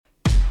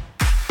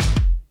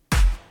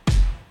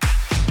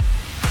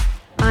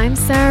I'm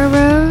Sarah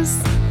Rose,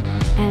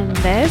 and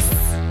this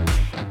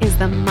is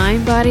the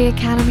Mind Body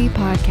Academy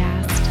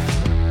podcast.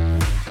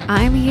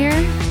 I'm here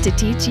to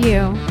teach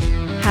you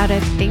how to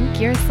think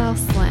yourself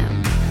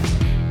slim.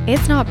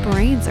 It's not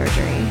brain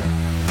surgery,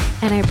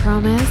 and I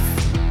promise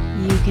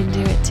you can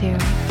do it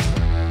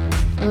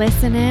too.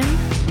 Listen in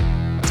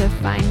to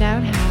find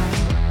out how.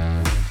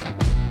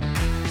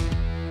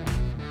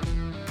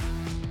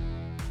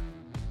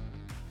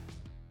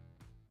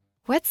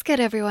 What's good,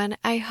 everyone?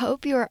 I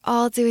hope you are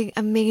all doing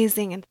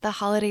amazing and the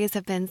holidays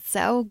have been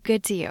so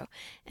good to you.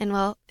 And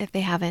well, if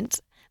they haven't,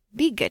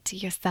 be good to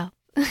yourself.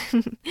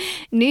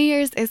 New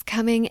Year's is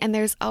coming and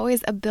there's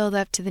always a build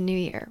up to the new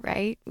year,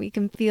 right? We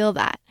can feel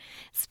that,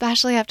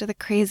 especially after the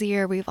crazy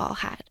year we've all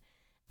had.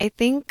 I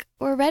think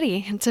we're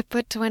ready to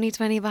put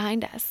 2020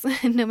 behind us,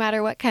 no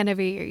matter what kind of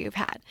a year you've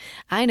had.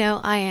 I know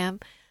I am.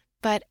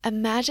 But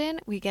imagine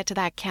we get to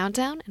that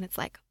countdown and it's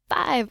like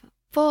 5,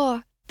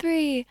 4,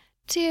 3,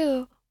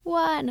 2,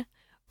 1,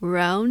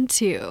 round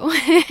 2.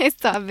 I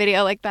saw a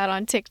video like that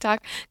on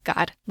TikTok.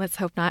 God, let's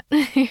hope not.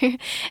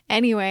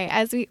 Anyway,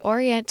 as we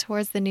orient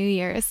towards the New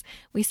Year's,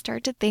 we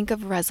start to think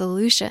of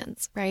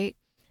resolutions, right?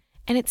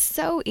 And it's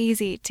so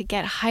easy to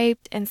get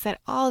hyped and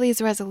set all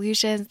these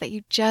resolutions that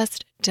you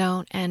just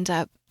don't end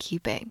up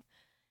keeping.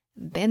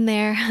 Been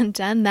there,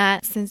 done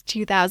that since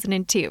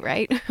 2002,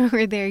 right?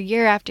 We're there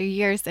year after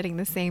year setting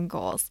the same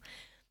goals.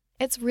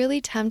 It's really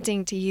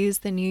tempting to use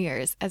the New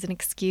Year's as an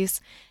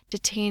excuse to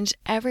change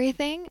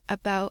everything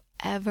about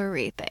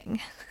everything.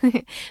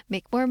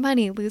 Make more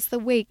money, lose the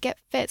weight, get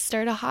fit,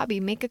 start a hobby,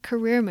 make a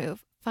career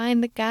move,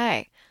 find the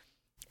guy.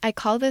 I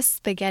call this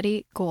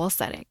spaghetti goal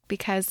setting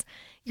because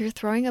you're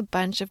throwing a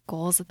bunch of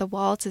goals at the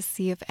wall to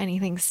see if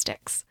anything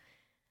sticks.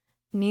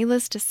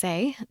 Needless to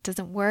say, it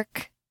doesn't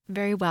work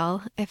very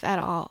well, if at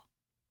all.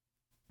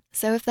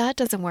 So if that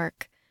doesn't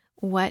work,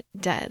 what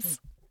does?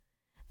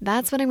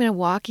 That's what I'm going to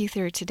walk you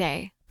through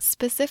today,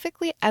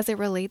 specifically as it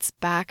relates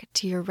back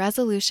to your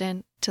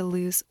resolution to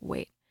lose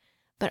weight.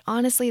 But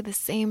honestly, the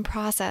same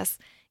process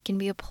can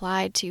be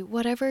applied to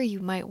whatever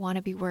you might want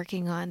to be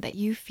working on that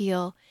you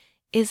feel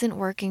isn't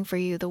working for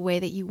you the way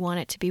that you want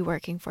it to be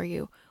working for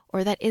you,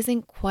 or that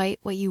isn't quite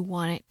what you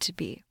want it to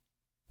be.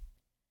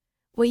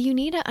 What you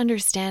need to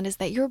understand is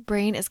that your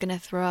brain is going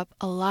to throw up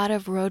a lot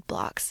of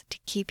roadblocks to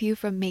keep you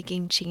from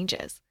making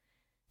changes.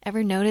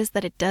 Ever notice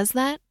that it does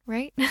that,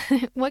 right?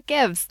 What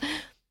gives?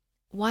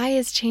 Why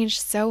is change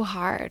so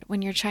hard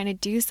when you're trying to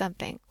do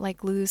something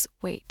like lose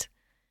weight?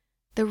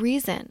 The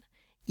reason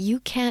you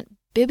can't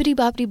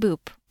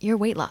bibbidi-bobbidi-boop your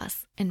weight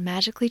loss and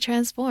magically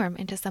transform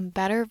into some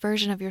better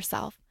version of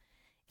yourself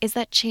is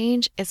that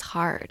change is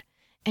hard.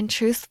 And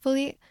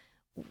truthfully,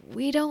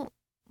 we don't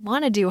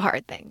want to do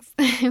hard things.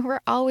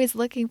 We're always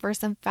looking for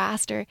some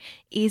faster,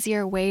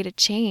 easier way to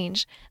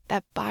change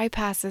that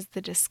bypasses the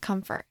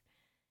discomfort.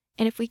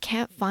 And if we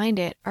can't find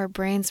it, our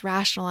brains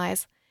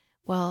rationalize,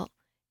 well,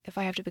 if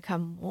I have to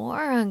become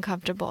more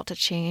uncomfortable to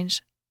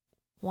change,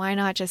 why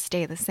not just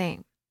stay the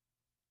same?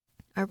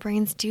 Our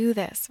brains do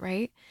this,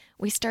 right?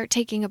 We start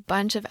taking a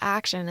bunch of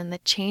action and the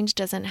change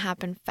doesn't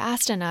happen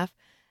fast enough,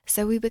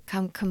 so we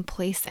become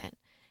complacent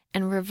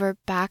and revert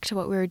back to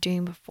what we were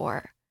doing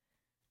before.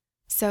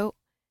 So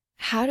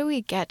how do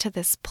we get to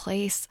this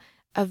place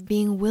of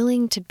being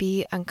willing to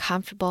be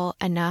uncomfortable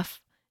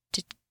enough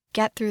to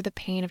get through the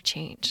pain of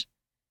change?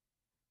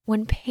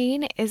 When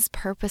pain is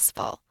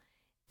purposeful,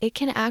 it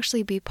can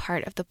actually be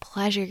part of the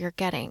pleasure you're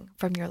getting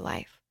from your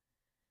life.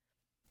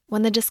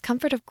 When the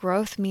discomfort of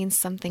growth means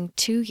something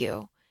to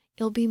you,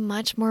 you'll be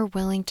much more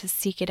willing to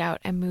seek it out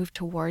and move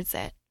towards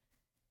it.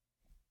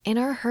 In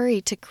our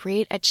hurry to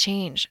create a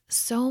change,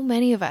 so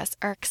many of us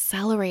are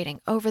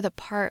accelerating over the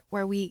part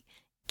where we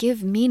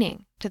give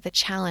meaning to the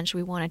challenge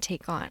we want to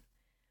take on.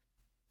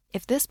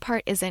 If this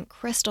part isn't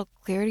crystal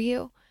clear to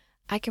you,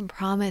 I can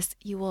promise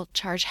you will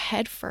charge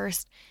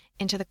headfirst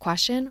into the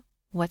question,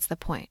 what's the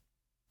point?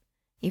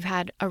 You've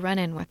had a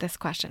run-in with this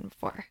question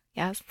before,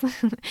 yes?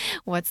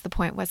 What's the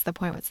point? What's the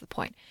point? What's the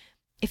point?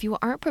 If you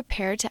aren't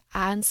prepared to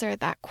answer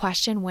that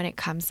question when it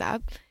comes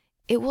up,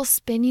 it will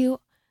spin you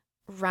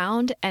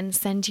round and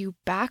send you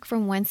back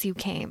from whence you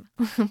came.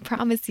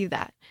 Promise you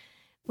that.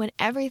 When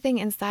everything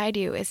inside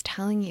you is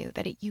telling you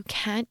that you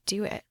can't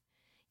do it,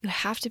 you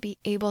have to be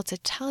able to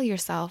tell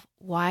yourself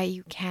why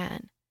you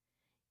can.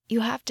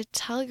 You have to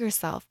tell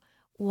yourself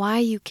why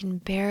you can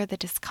bear the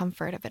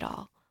discomfort of it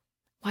all.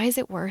 Why is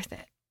it worth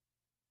it?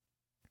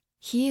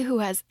 He who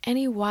has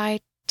any why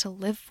to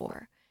live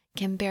for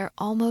can bear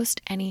almost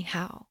any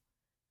how.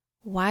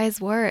 Wise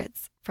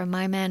words from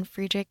my man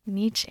Friedrich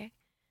Nietzsche.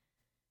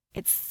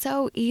 It's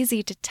so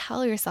easy to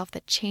tell yourself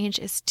that change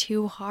is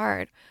too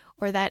hard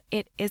or that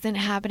it isn't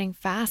happening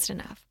fast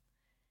enough.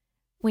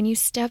 When you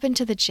step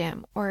into the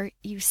gym or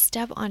you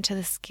step onto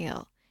the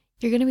scale,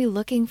 you're going to be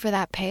looking for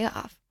that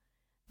payoff.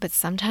 But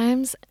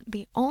sometimes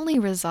the only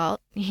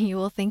result you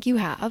will think you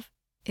have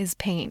is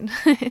pain.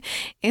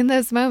 In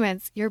those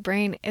moments, your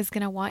brain is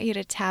going to want you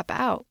to tap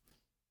out.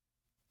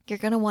 You're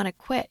going to want to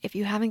quit if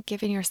you haven't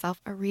given yourself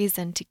a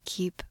reason to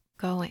keep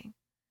going.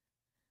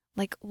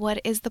 Like, what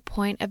is the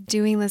point of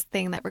doing this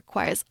thing that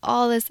requires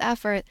all this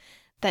effort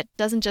that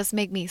doesn't just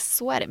make me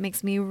sweat, it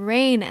makes me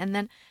rain, and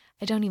then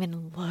I don't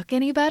even look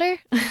any better?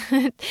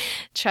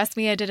 Trust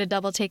me, I did a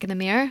double take in the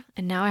mirror,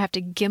 and now I have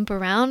to gimp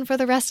around for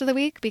the rest of the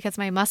week because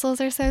my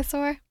muscles are so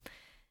sore.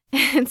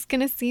 It's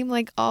going to seem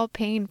like all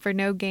pain for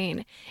no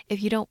gain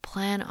if you don't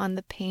plan on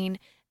the pain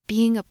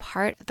being a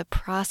part of the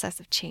process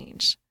of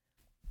change.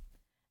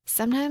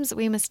 Sometimes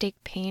we mistake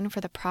pain for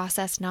the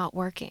process not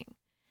working,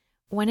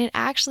 when it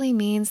actually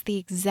means the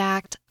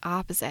exact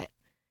opposite.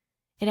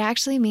 It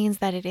actually means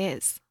that it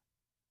is.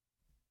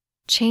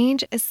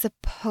 Change is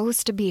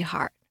supposed to be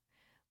hard,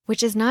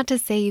 which is not to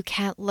say you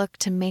can't look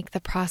to make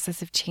the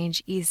process of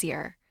change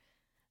easier.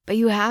 But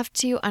you have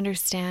to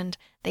understand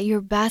that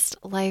your best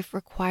life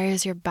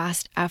requires your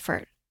best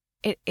effort.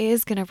 It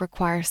is going to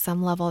require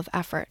some level of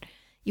effort.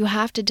 You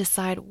have to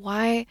decide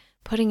why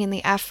putting in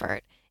the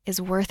effort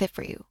is worth it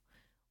for you,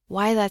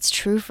 why that's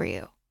true for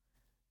you.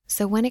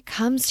 So when it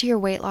comes to your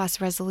weight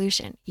loss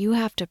resolution, you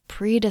have to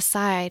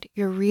pre-decide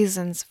your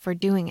reasons for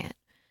doing it.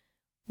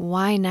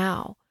 Why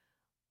now?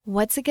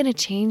 What's it going to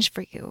change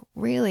for you,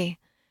 really?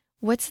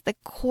 What's the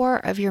core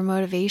of your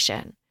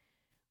motivation?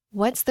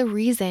 What's the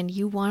reason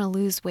you want to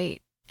lose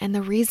weight and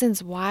the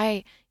reasons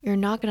why you're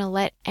not going to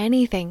let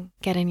anything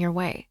get in your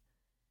way?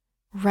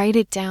 Write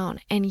it down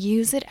and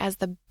use it as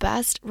the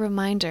best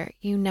reminder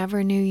you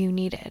never knew you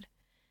needed.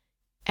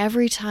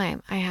 Every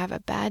time I have a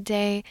bad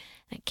day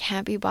and I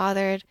can't be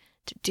bothered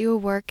to do a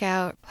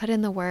workout, put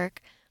in the work,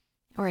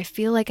 or I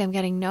feel like I'm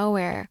getting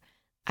nowhere,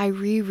 I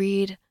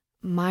reread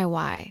my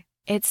why.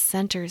 It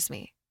centers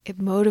me. It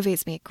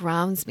motivates me. It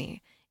grounds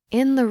me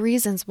in the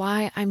reasons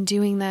why I'm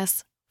doing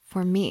this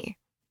for me.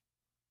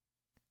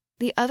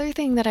 The other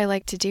thing that I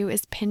like to do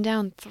is pin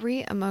down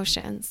 3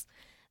 emotions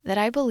that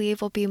I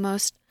believe will be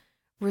most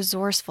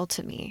resourceful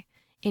to me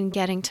in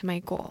getting to my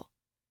goal.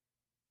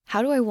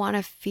 How do I want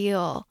to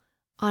feel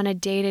on a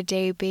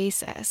day-to-day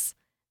basis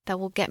that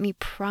will get me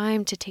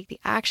primed to take the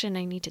action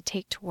I need to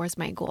take towards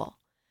my goal?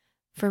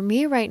 For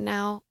me right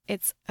now,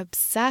 it's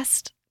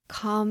obsessed,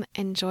 calm,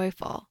 and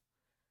joyful.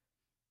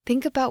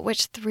 Think about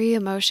which 3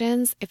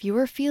 emotions, if you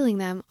were feeling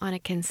them on a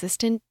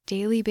consistent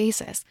daily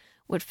basis,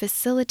 would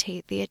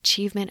facilitate the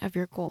achievement of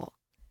your goal.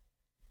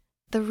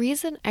 The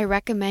reason I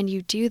recommend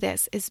you do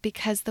this is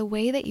because the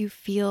way that you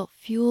feel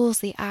fuels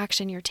the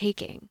action you're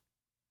taking,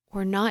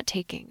 or not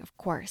taking, of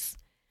course.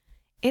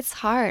 It's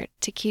hard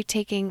to keep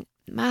taking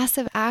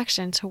massive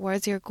action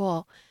towards your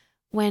goal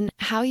when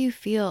how you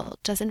feel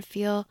doesn't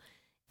feel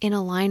in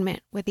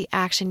alignment with the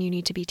action you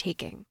need to be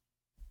taking.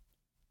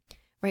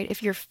 Right?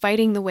 If you're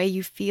fighting the way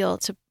you feel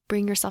to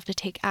bring yourself to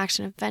take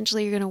action,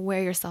 eventually you're going to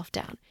wear yourself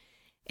down.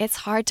 It's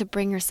hard to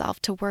bring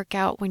yourself to work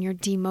out when you're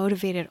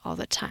demotivated all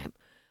the time,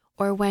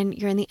 or when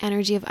you're in the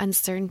energy of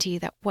uncertainty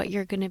that what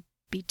you're going to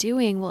be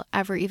doing will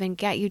ever even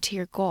get you to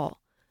your goal.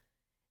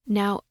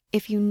 Now,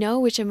 if you know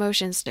which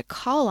emotions to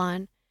call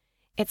on,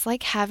 it's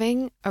like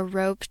having a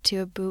rope to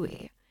a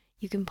buoy.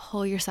 You can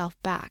pull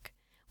yourself back.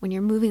 When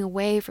you're moving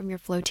away from your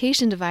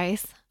flotation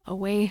device,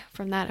 away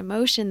from that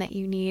emotion that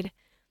you need,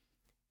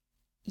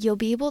 you'll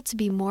be able to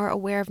be more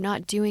aware of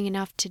not doing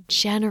enough to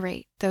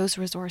generate those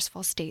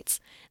resourceful states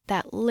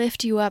that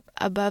lift you up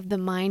above the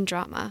mind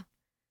drama.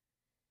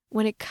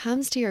 When it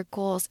comes to your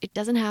goals, it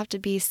doesn't have to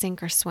be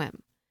sink or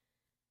swim.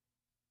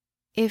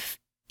 If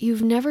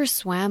you've never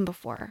swam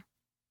before,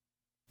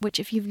 which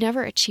if you've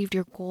never achieved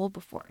your goal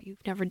before,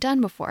 you've never done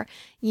before,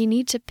 you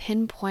need to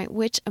pinpoint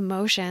which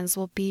emotions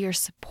will be your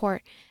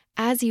support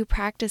as you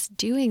practice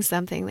doing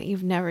something that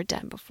you've never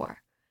done before.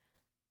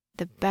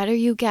 The better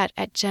you get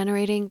at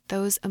generating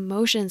those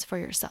emotions for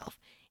yourself,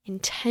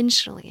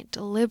 intentionally and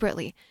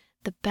deliberately,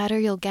 the better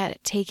you'll get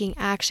at taking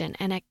action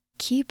and at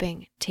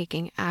keeping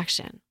taking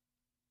action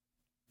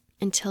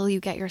until you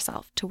get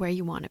yourself to where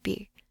you want to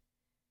be.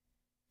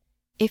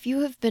 If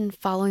you have been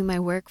following my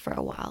work for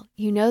a while,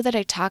 you know that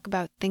I talk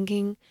about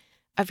thinking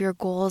of your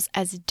goals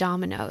as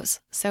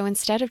dominoes. So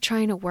instead of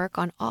trying to work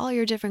on all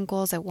your different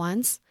goals at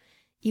once,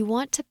 you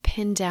want to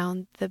pin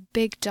down the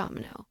big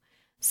domino.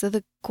 So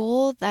the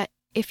goal that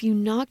if you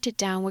knocked it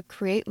down would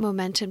create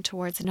momentum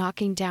towards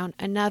knocking down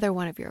another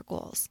one of your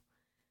goals.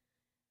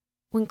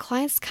 When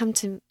clients come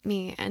to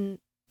me and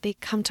they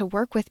come to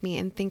work with me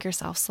in Think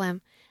Yourself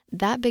Slim,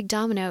 that big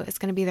domino is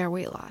going to be their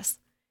weight loss.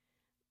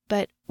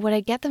 But what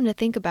I get them to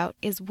think about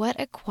is what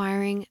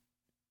acquiring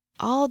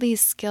all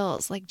these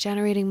skills like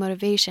generating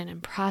motivation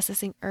and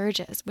processing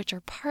urges, which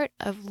are part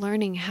of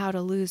learning how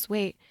to lose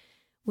weight,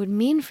 would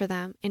mean for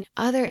them in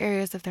other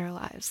areas of their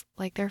lives,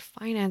 like their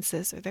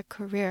finances or their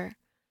career.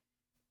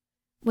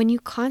 When you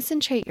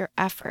concentrate your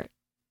effort,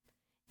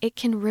 it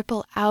can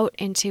ripple out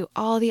into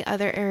all the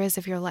other areas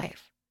of your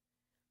life.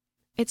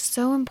 It's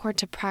so important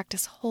to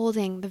practice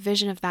holding the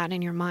vision of that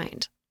in your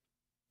mind.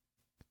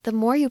 The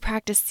more you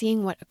practice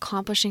seeing what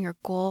accomplishing your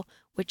goal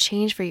would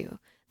change for you,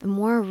 the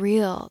more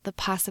real the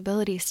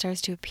possibility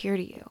starts to appear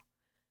to you.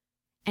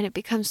 And it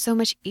becomes so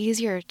much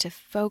easier to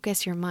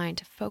focus your mind,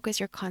 to focus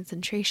your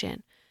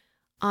concentration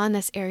on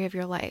this area of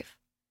your life.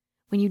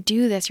 When you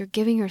do this, you're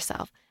giving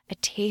yourself a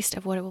taste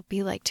of what it will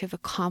be like to have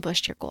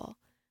accomplished your goal.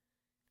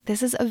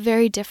 This is a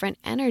very different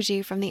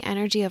energy from the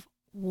energy of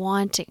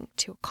wanting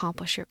to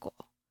accomplish your goal.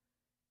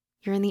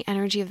 You're in the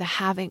energy of the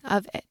having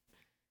of it.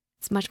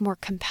 It's much more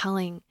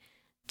compelling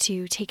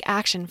to take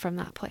action from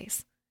that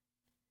place.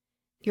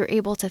 You're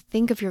able to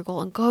think of your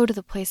goal and go to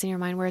the place in your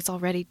mind where it's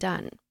already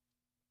done.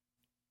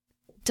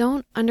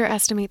 Don't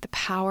underestimate the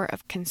power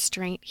of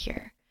constraint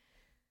here.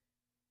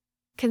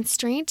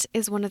 Constraint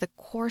is one of the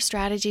core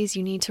strategies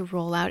you need to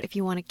roll out if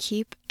you want to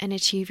keep and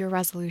achieve your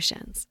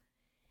resolutions.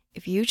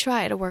 If you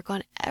try to work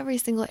on every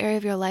single area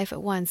of your life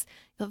at once,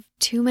 you'll have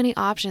too many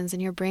options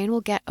and your brain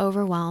will get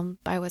overwhelmed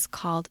by what's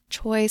called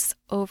choice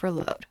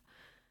overload.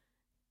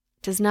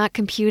 It does not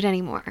compute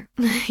anymore.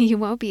 You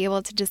won't be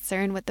able to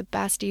discern what the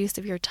best use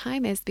of your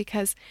time is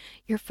because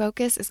your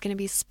focus is going to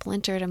be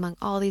splintered among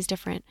all these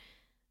different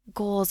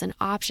goals and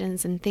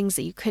options and things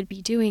that you could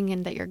be doing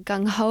and that you're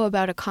gung-ho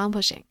about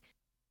accomplishing.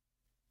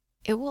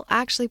 It will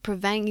actually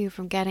prevent you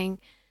from getting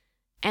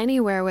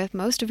anywhere with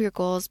most of your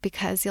goals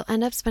because you'll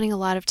end up spending a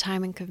lot of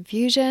time in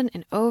confusion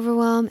and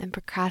overwhelm and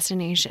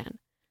procrastination.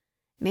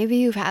 Maybe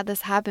you've had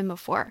this happen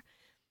before,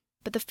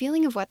 but the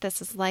feeling of what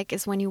this is like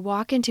is when you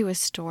walk into a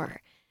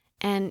store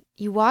and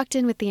you walked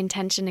in with the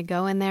intention to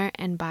go in there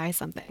and buy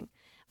something,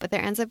 but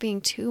there ends up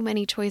being too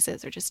many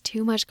choices or just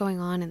too much going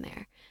on in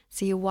there.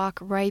 So you walk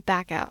right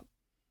back out,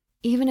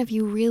 even if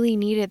you really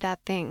needed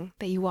that thing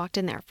that you walked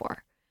in there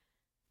for.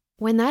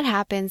 When that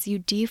happens, you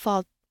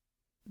default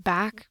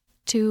back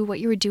to what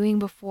you were doing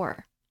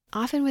before,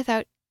 often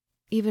without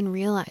even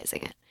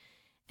realizing it.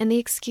 And the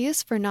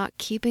excuse for not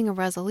keeping a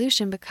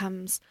resolution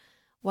becomes,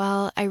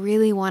 well, I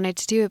really wanted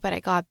to do it, but I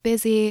got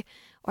busy,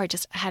 or I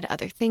just had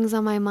other things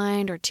on my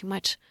mind, or too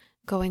much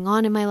going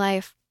on in my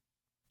life.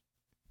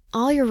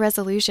 All your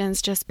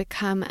resolutions just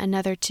become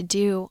another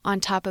to-do on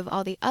top of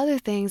all the other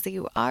things that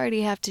you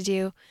already have to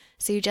do,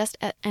 so you just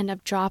end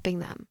up dropping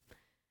them.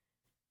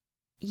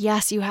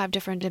 Yes, you have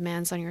different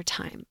demands on your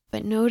time,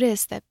 but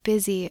notice that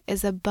busy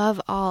is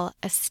above all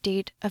a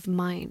state of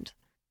mind.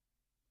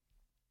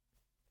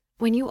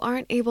 When you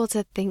aren't able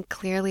to think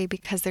clearly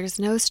because there's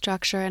no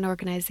structure and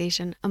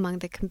organization among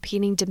the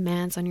competing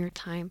demands on your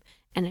time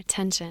and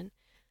attention,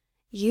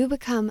 you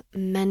become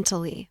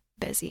mentally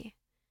busy.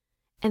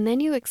 And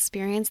then you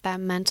experience that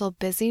mental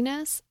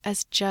busyness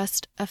as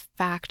just a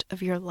fact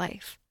of your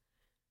life.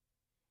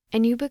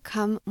 And you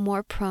become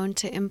more prone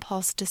to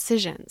impulse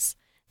decisions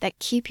that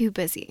keep you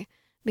busy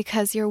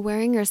because you're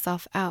wearing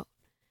yourself out.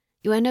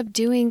 You end up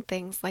doing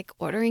things like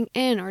ordering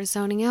in or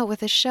zoning out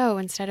with a show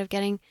instead of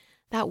getting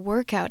that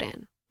workout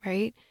in,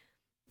 right?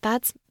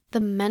 That's the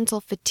mental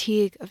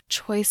fatigue of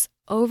choice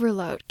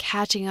overload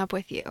catching up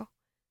with you.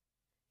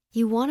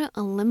 You want to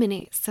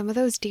eliminate some of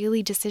those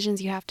daily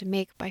decisions you have to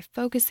make by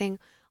focusing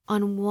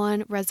on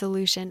one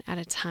resolution at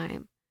a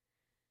time.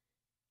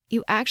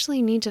 You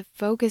actually need to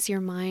focus your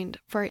mind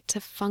for it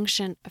to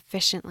function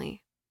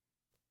efficiently.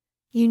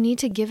 You need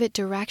to give it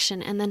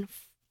direction, and then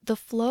the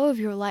flow of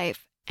your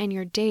life and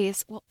your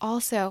days will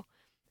also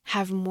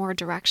have more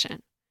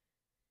direction.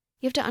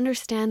 You have to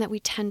understand that we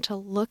tend to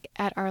look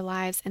at our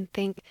lives and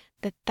think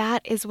that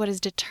that is what is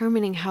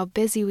determining how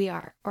busy we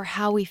are or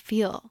how we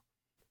feel.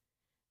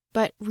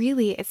 But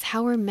really, it's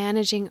how we're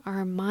managing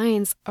our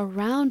minds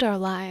around our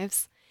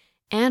lives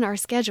and our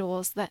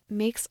schedules that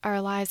makes our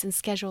lives and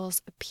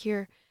schedules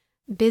appear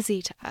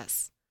busy to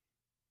us,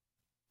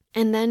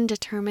 and then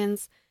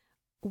determines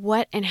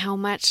what and how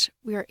much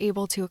we are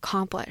able to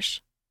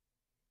accomplish.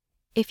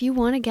 If you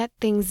want to get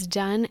things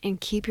done and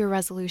keep your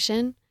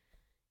resolution,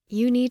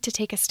 you need to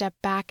take a step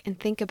back and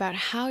think about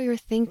how you're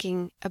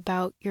thinking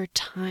about your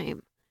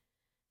time.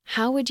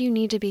 How would you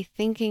need to be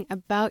thinking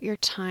about your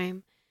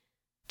time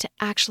to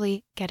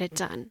actually get it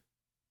done?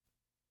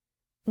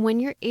 When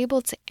you're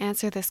able to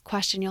answer this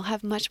question, you'll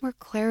have much more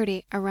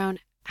clarity around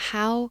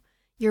how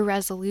your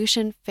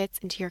resolution fits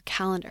into your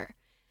calendar,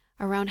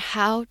 around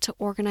how to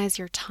organize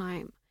your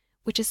time,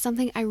 which is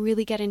something I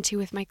really get into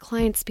with my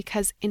clients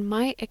because in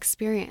my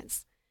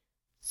experience,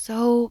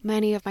 so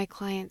many of my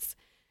clients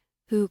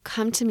who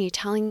come to me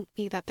telling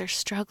me that they're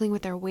struggling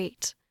with their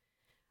weight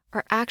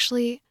are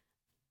actually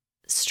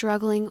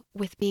struggling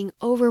with being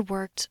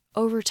overworked,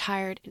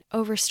 overtired, and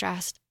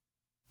overstressed.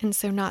 And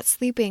so not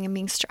sleeping and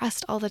being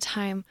stressed all the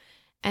time.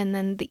 And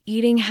then the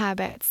eating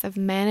habits of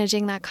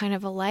managing that kind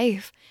of a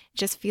life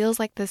just feels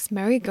like this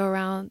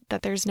merry-go-round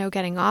that there's no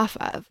getting off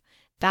of.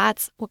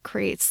 That's what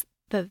creates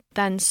the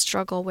then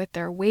struggle with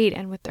their weight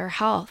and with their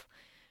health,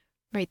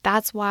 right?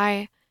 That's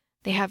why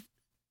they have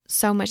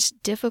so much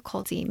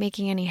difficulty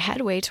making any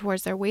headway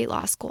towards their weight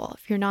loss goal.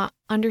 If you're not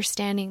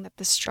understanding that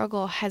the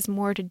struggle has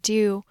more to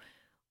do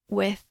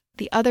with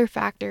the other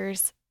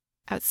factors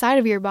outside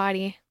of your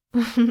body,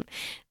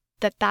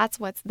 that's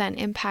what's then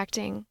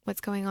impacting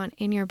what's going on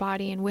in your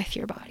body and with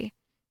your body.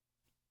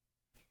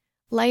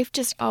 Life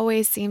just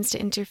always seems to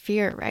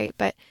interfere, right?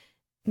 But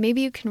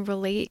maybe you can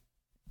relate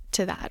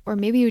to that, or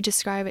maybe you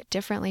describe it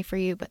differently for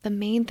you. But the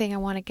main thing I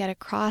want to get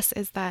across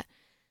is that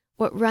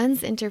what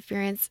runs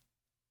interference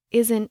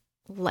isn't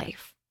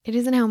life. It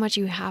isn't how much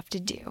you have to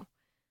do.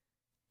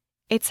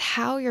 It's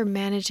how you're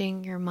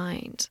managing your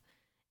mind,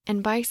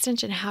 and by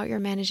extension, how you're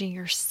managing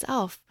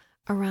yourself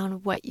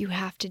around what you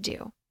have to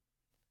do.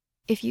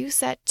 If you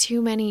set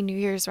too many New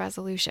Year's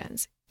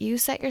resolutions, you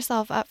set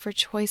yourself up for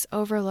choice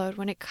overload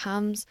when it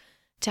comes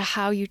to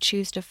how you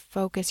choose to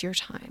focus your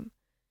time.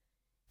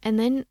 And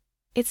then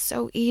it's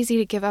so easy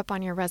to give up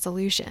on your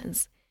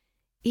resolutions,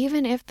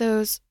 even if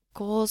those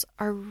goals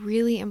are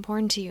really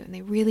important to you and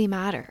they really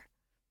matter.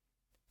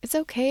 It's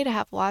okay to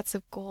have lots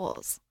of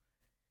goals,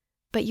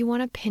 but you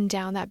want to pin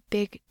down that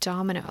big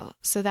domino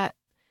so that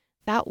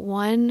that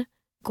one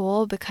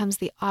goal becomes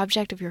the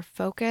object of your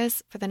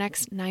focus for the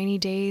next 90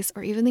 days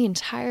or even the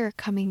entire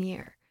coming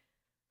year.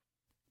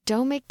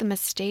 Don't make the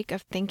mistake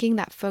of thinking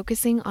that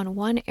focusing on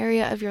one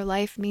area of your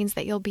life means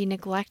that you'll be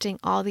neglecting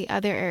all the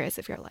other areas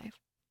of your life.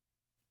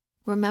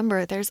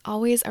 Remember, there's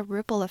always a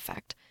ripple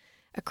effect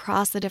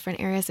across the different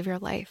areas of your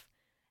life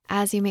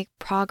as you make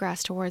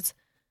progress towards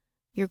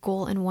your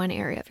goal in one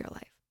area of your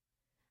life.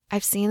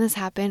 I've seen this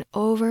happen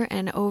over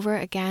and over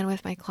again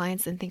with my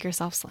clients in Think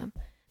Yourself Slim.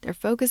 They're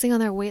focusing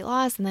on their weight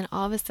loss, and then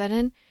all of a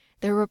sudden,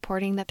 they're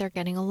reporting that they're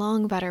getting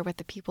along better with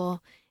the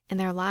people in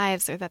their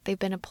lives, or that they've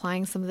been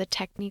applying some of the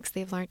techniques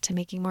they've learned to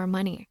making more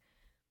money.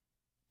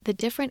 The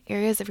different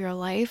areas of your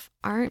life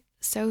aren't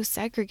so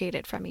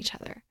segregated from each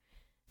other.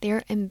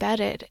 They're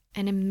embedded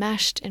and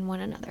enmeshed in one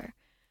another.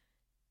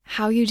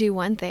 How you do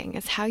one thing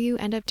is how you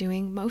end up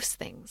doing most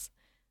things.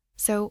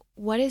 So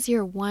what is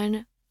your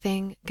one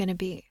thing going to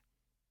be?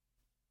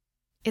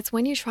 It's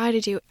when you try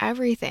to do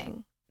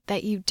everything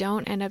that you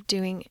don't end up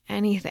doing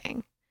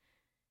anything.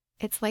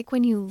 It's like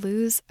when you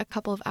lose a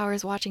couple of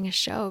hours watching a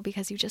show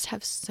because you just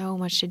have so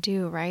much to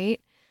do, right?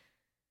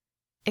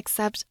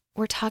 Except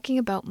we're talking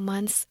about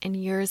months and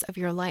years of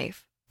your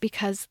life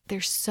because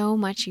there's so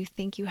much you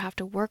think you have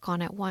to work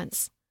on at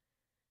once.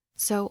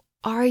 So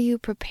are you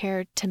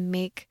prepared to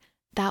make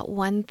that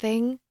one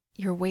thing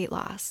your weight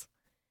loss?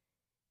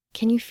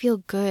 Can you feel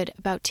good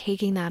about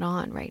taking that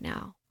on right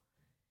now?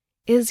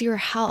 Is your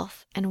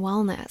health and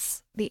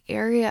wellness the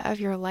area of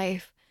your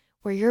life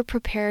where you're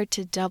prepared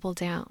to double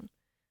down?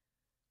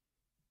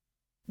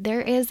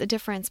 There is a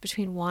difference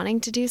between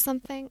wanting to do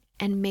something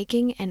and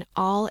making an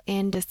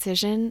all-in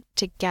decision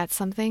to get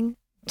something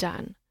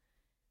done.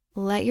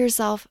 Let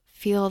yourself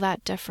feel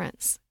that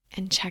difference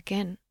and check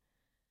in.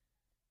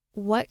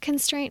 What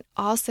constraint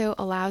also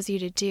allows you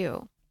to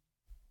do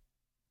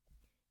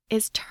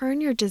is turn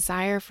your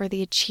desire for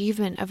the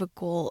achievement of a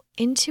goal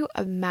into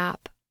a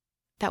map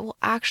that will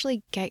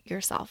actually get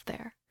yourself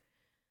there.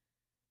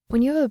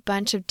 When you have a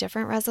bunch of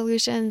different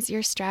resolutions,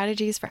 your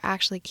strategies for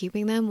actually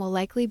keeping them will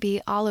likely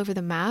be all over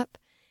the map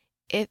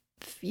if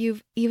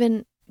you've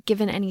even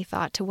given any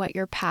thought to what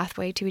your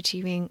pathway to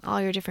achieving all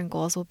your different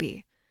goals will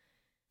be.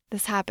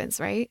 This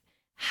happens, right?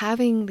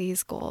 Having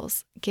these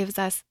goals gives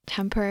us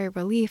temporary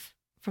relief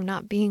from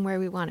not being where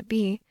we want to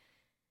be,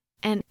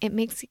 and it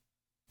makes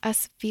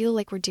us feel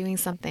like we're doing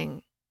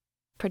something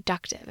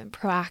productive and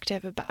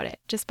proactive about it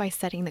just by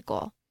setting the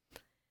goal.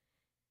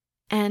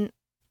 And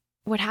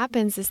what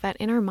happens is that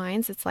in our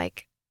minds, it's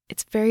like,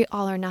 it's very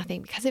all or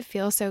nothing because it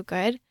feels so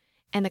good.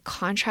 And the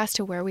contrast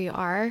to where we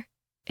are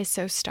is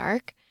so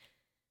stark.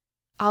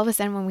 All of a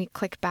sudden, when we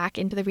click back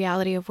into the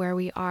reality of where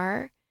we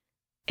are,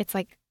 it's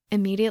like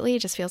immediately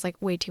it just feels like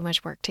way too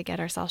much work to get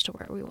ourselves to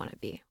where we want to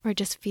be, or it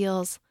just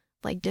feels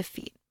like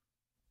defeat.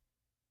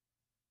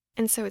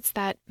 And so it's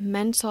that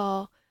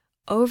mental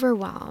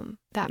overwhelm,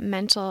 that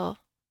mental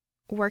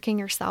working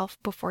yourself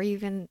before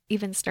you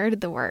even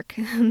started the work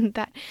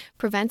that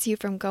prevents you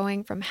from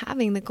going from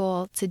having the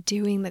goal to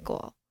doing the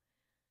goal.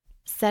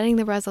 Setting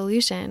the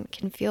resolution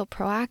can feel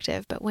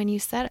proactive, but when you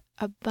set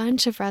a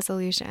bunch of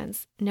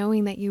resolutions,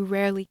 knowing that you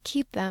rarely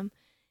keep them,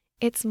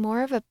 it's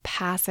more of a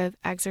passive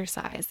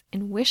exercise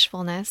in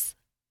wishfulness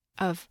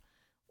of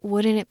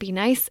wouldn't it be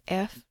nice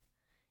if,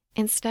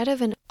 instead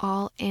of an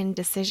all-in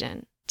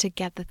decision to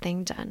get the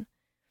thing done.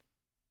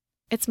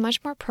 It's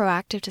much more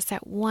proactive to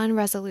set one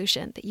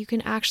resolution that you can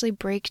actually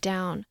break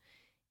down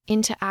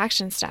into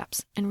action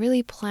steps and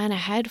really plan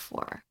ahead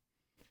for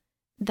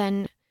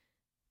than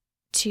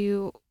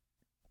to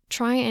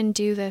try and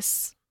do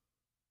this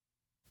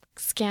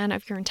scan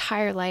of your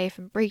entire life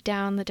and break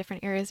down the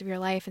different areas of your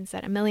life and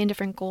set a million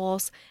different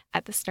goals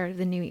at the start of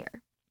the new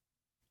year.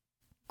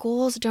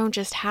 Goals don't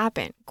just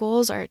happen.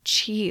 Goals are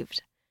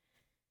achieved.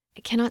 I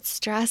cannot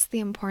stress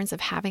the importance of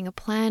having a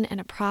plan and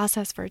a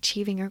process for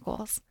achieving your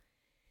goals.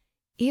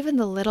 Even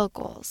the little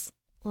goals,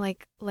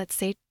 like let's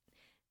say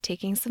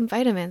taking some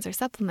vitamins or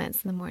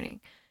supplements in the morning,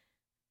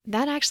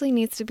 that actually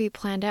needs to be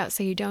planned out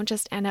so you don't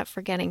just end up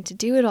forgetting to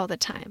do it all the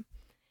time.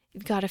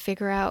 You've got to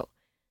figure out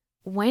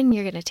when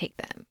you're going to take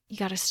them. You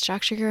got to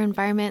structure your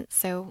environment,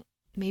 so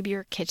maybe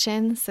your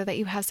kitchen, so that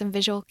you have some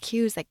visual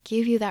cues that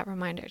give you that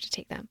reminder to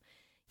take them.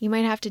 You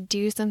might have to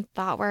do some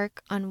thought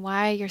work on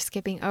why you're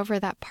skipping over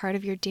that part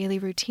of your daily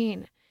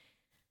routine.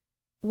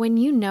 When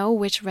you know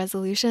which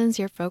resolutions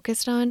you're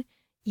focused on,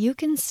 you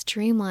can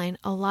streamline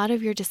a lot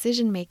of your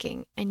decision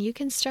making and you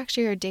can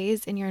structure your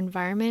days and your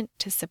environment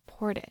to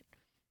support it.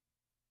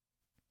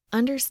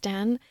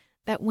 Understand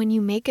that when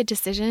you make a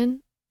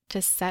decision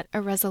to set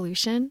a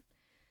resolution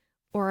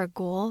or a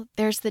goal,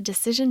 there's the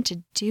decision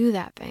to do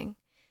that thing.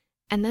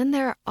 And then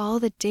there are all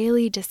the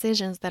daily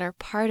decisions that are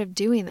part of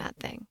doing that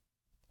thing.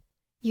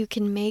 You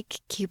can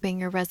make keeping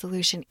your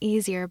resolution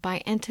easier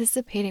by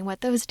anticipating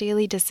what those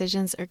daily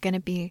decisions are going to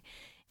be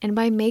and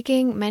by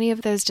making many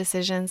of those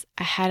decisions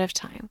ahead of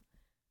time.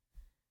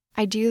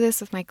 I do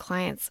this with my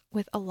clients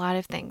with a lot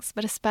of things,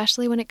 but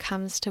especially when it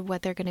comes to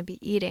what they're going to be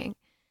eating.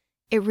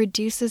 It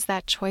reduces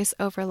that choice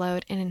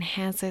overload and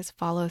enhances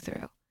follow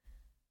through.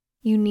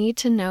 You need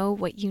to know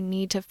what you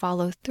need to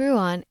follow through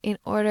on in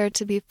order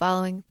to be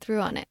following through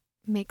on it.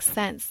 Makes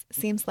sense.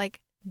 Seems like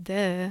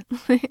duh.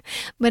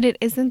 But it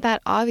isn't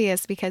that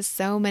obvious because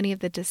so many of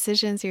the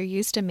decisions you're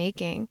used to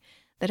making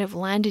that have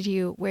landed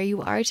you where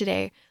you are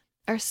today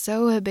are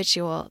so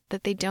habitual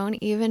that they don't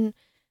even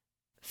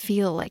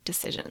feel like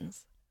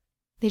decisions.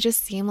 They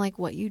just seem like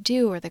what you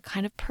do or the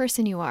kind of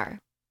person you are.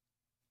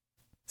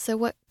 So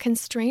what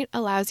constraint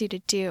allows you to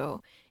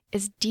do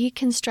is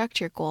deconstruct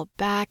your goal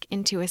back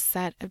into a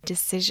set of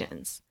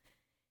decisions.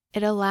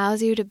 It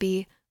allows you to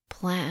be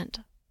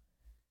planned.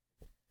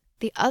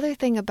 The other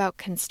thing about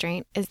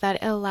constraint is that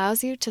it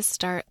allows you to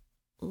start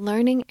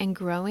learning and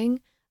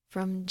growing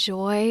from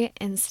joy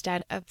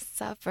instead of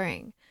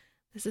suffering.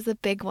 This is a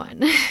big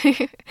one.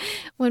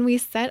 When we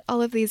set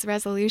all of these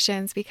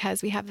resolutions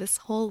because we have this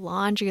whole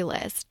laundry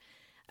list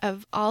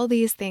of all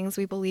these things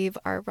we believe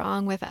are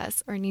wrong with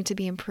us or need to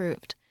be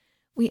improved,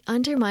 we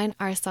undermine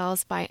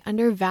ourselves by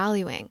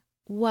undervaluing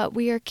what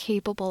we are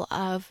capable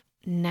of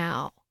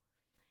now.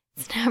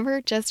 It's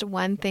never just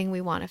one thing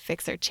we want to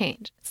fix or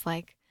change. It's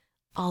like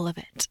all of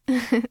it.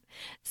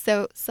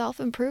 So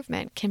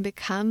self-improvement can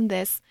become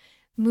this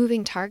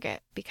moving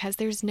target because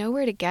there's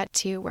nowhere to get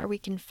to where we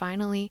can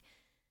finally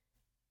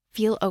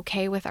feel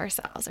okay with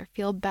ourselves or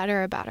feel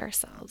better about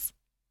ourselves.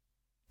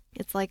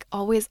 It's like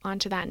always on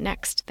to that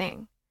next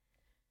thing.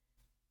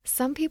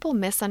 Some people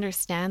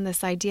misunderstand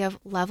this idea of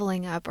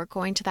leveling up or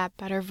going to that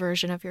better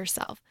version of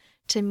yourself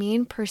to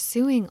mean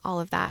pursuing all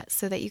of that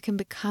so that you can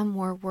become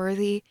more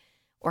worthy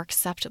or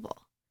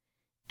acceptable.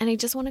 And I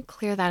just want to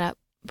clear that up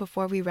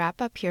before we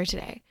wrap up here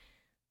today.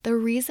 The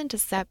reason to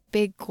set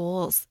big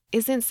goals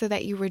isn't so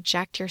that you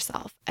reject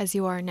yourself as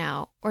you are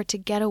now or to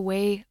get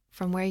away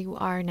from where you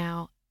are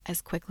now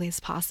as quickly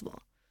as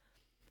possible.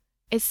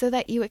 It's so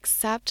that you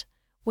accept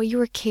what you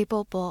are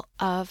capable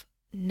of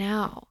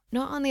now,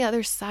 not on the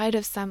other side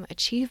of some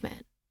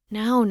achievement.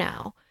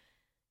 Now,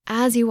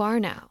 as you are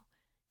now,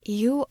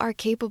 you are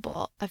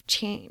capable of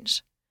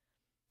change.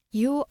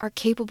 You are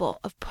capable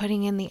of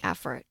putting in the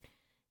effort.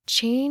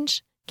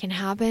 Change can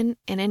happen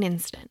in an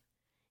instant.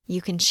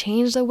 You can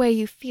change the way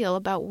you feel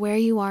about where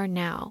you are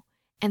now.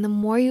 And the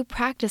more you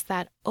practice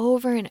that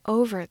over and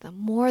over, the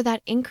more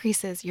that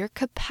increases your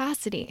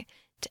capacity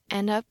to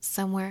end up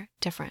somewhere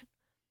different.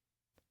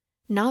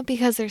 Not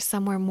because there's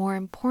somewhere more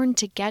important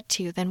to get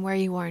to than where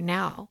you are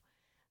now,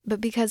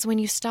 but because when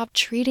you stop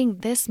treating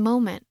this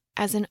moment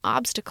as an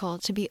obstacle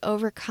to be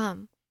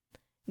overcome,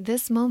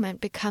 this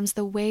moment becomes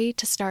the way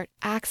to start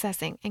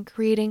accessing and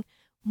creating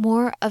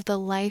more of the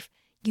life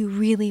you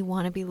really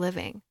want to be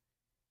living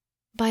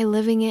by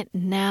living it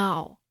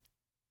now.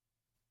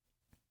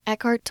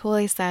 Eckhart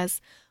Tolle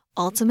says,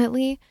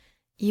 ultimately,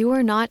 you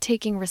are not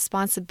taking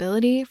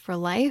responsibility for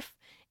life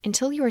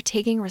until you are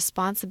taking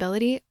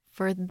responsibility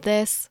for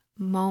this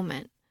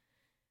moment.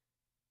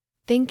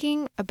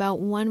 Thinking about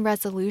one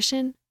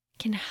resolution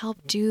can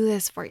help do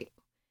this for you.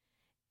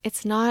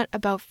 It's not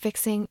about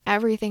fixing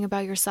everything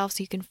about yourself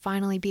so you can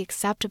finally be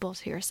acceptable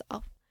to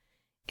yourself.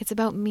 It's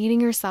about meeting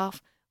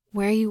yourself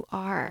where you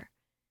are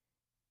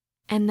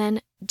and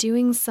then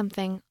doing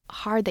something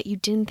hard that you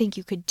didn't think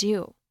you could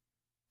do.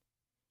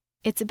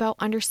 It's about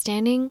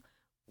understanding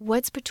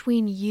what's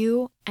between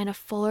you and a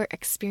fuller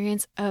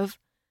experience of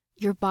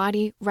your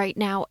body right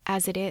now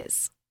as it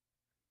is.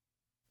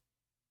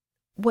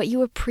 What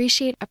you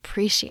appreciate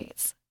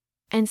appreciates.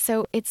 And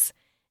so it's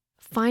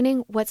finding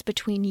what's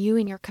between you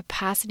and your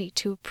capacity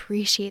to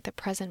appreciate the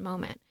present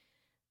moment.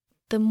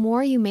 The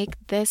more you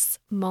make this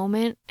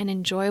moment an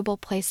enjoyable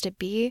place to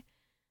be,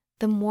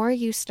 the more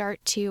you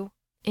start to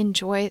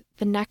enjoy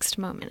the next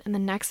moment and the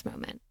next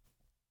moment.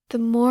 The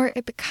more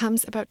it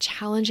becomes about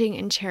challenging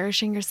and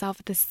cherishing yourself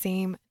at the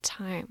same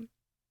time.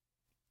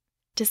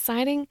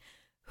 Deciding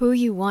who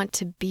you want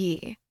to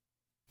be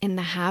in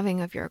the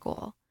having of your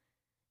goal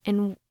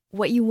and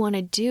what you want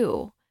to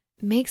do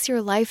makes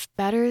your life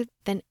better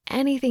than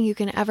anything you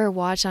can ever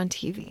watch on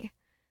TV.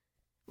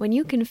 When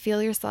you can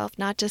feel yourself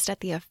not just at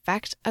the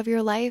effect of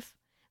your life,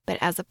 but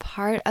as a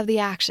part of the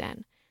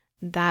action,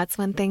 that's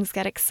when things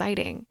get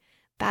exciting.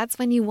 That's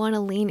when you want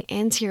to lean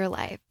into your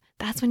life.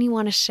 That's when you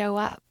want to show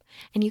up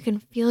and you can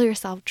feel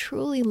yourself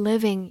truly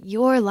living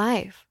your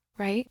life,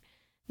 right?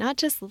 Not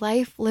just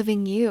life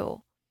living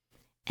you.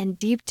 And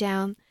deep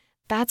down,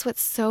 that's what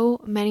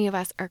so many of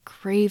us are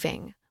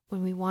craving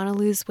when we want to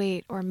lose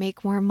weight or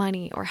make more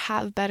money or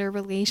have better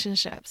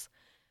relationships.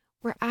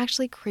 We're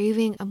actually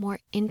craving a more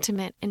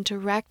intimate and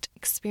direct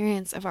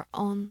experience of our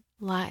own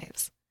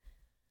lives.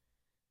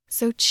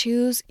 So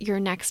choose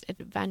your next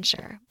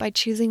adventure by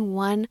choosing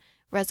one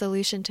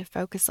resolution to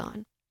focus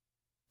on.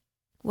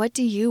 What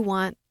do you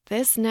want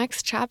this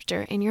next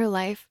chapter in your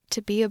life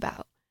to be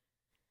about?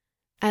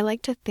 I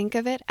like to think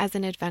of it as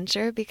an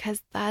adventure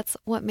because that's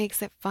what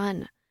makes it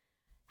fun.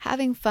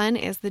 Having fun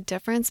is the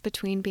difference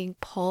between being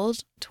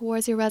pulled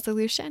towards your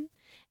resolution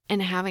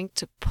and having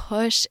to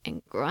push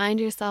and grind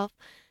yourself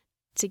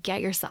to get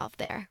yourself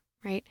there,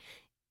 right?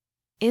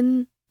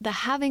 In the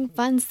having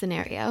fun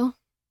scenario,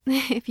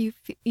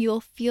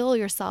 you'll feel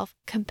yourself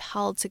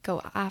compelled to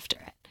go after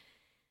it.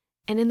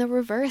 And in the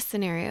reverse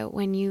scenario,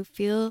 when you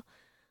feel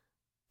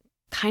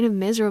kind of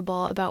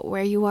miserable about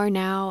where you are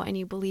now and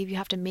you believe you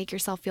have to make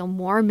yourself feel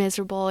more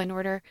miserable in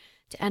order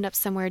to end up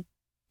somewhere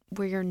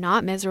where you're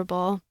not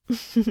miserable,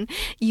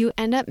 you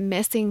end up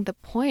missing the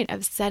point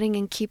of setting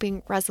and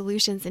keeping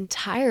resolutions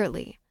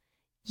entirely.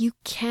 You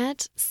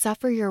can't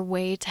suffer your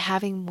way to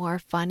having more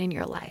fun in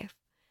your life.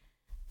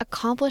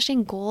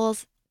 Accomplishing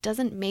goals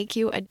doesn't make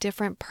you a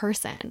different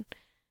person.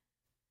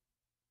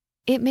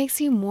 It makes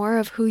you more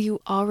of who you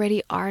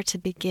already are to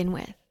begin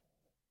with.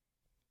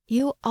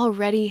 You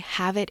already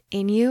have it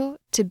in you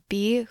to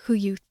be who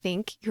you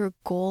think your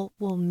goal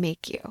will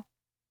make you.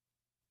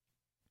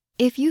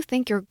 If you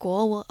think your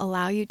goal will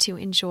allow you to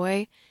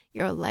enjoy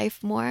your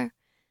life more,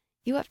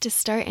 you have to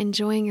start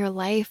enjoying your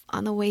life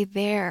on the way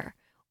there,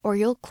 or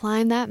you'll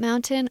climb that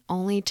mountain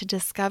only to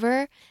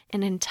discover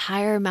an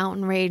entire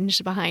mountain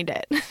range behind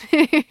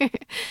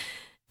it.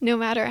 No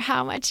matter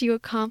how much you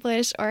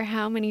accomplish or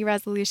how many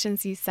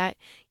resolutions you set,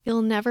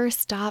 you'll never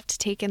stop to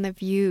take in the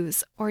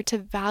views or to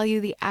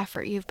value the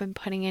effort you've been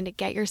putting in to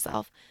get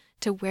yourself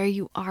to where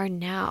you are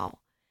now.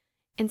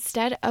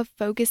 Instead of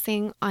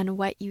focusing on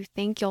what you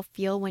think you'll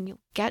feel when you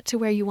get to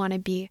where you want to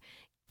be,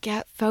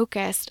 get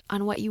focused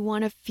on what you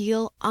want to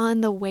feel on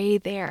the way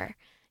there.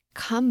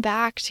 Come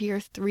back to your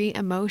 3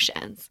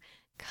 emotions.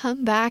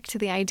 Come back to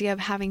the idea of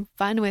having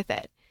fun with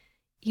it.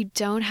 You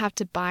don't have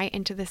to buy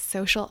into the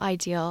social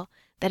ideal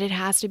that it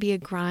has to be a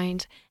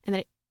grind and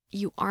that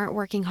you aren't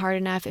working hard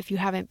enough if you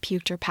haven't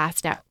puked or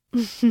passed out.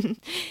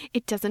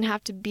 It doesn't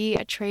have to be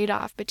a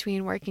trade-off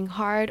between working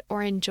hard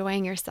or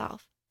enjoying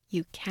yourself.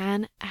 You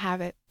can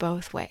have it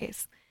both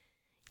ways.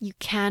 You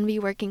can be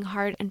working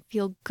hard and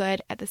feel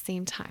good at the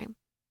same time.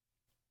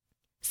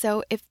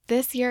 So if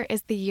this year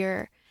is the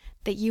year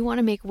that you want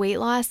to make weight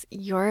loss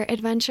your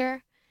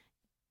adventure,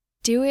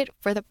 do it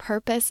for the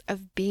purpose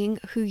of being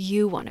who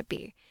you want to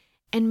be,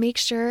 and make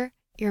sure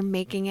you're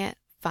making it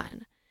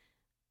fun.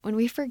 When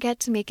we forget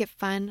to make it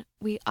fun,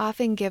 we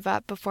often give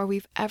up before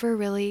we've ever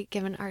really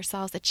given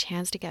ourselves a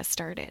chance to get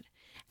started,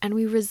 and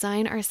we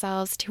resign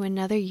ourselves to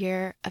another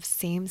year of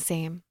same,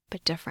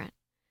 but different.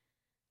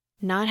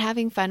 Not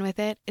having fun with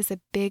it is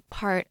a big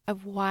part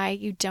of why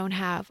you don't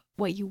have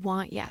what you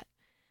want yet.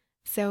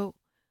 So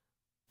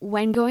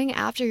when going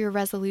after your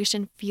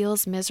resolution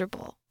feels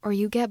miserable or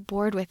you get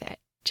bored with it,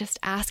 just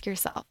ask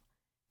yourself,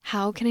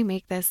 how can I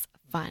make this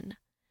fun?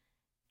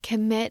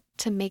 Commit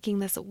to making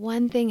this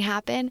one thing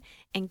happen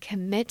and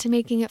commit to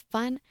making it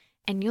fun,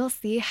 and you'll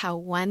see how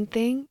one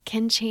thing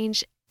can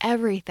change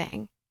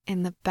everything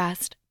in the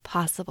best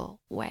possible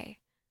way.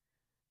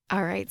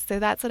 All right, so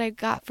that's what I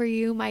got for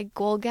you, my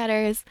goal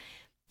getters.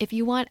 If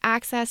you want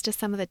access to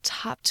some of the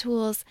top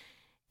tools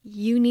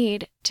you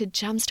need to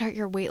jumpstart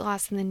your weight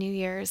loss in the New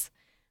Year's,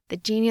 the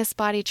Genius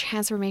Body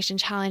Transformation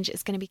Challenge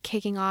is going to be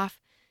kicking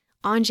off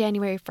on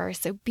January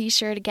 1st. So be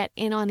sure to get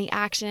in on the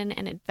action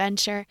and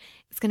adventure.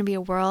 It's going to be a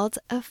world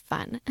of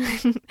fun.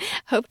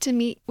 Hope to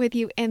meet with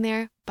you in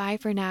there. Bye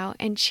for now,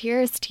 and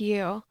cheers to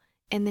you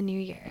in the New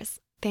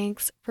Year's.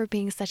 Thanks for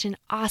being such an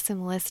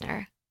awesome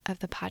listener of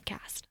the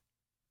podcast.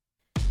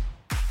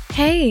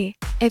 Hey,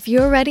 if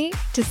you're ready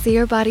to see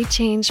your body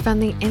change from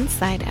the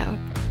inside out,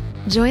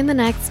 join the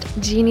next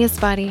Genius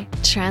Body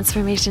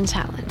Transformation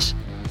Challenge.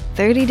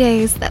 30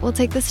 days that will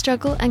take the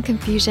struggle and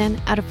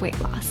confusion out of weight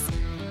loss.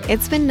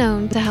 It's been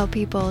known to help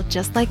people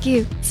just like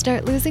you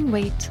start losing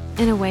weight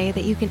in a way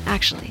that you can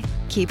actually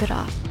keep it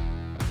off.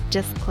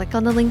 Just click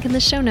on the link in the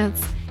show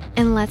notes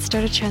and let's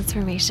start a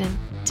transformation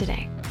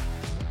today.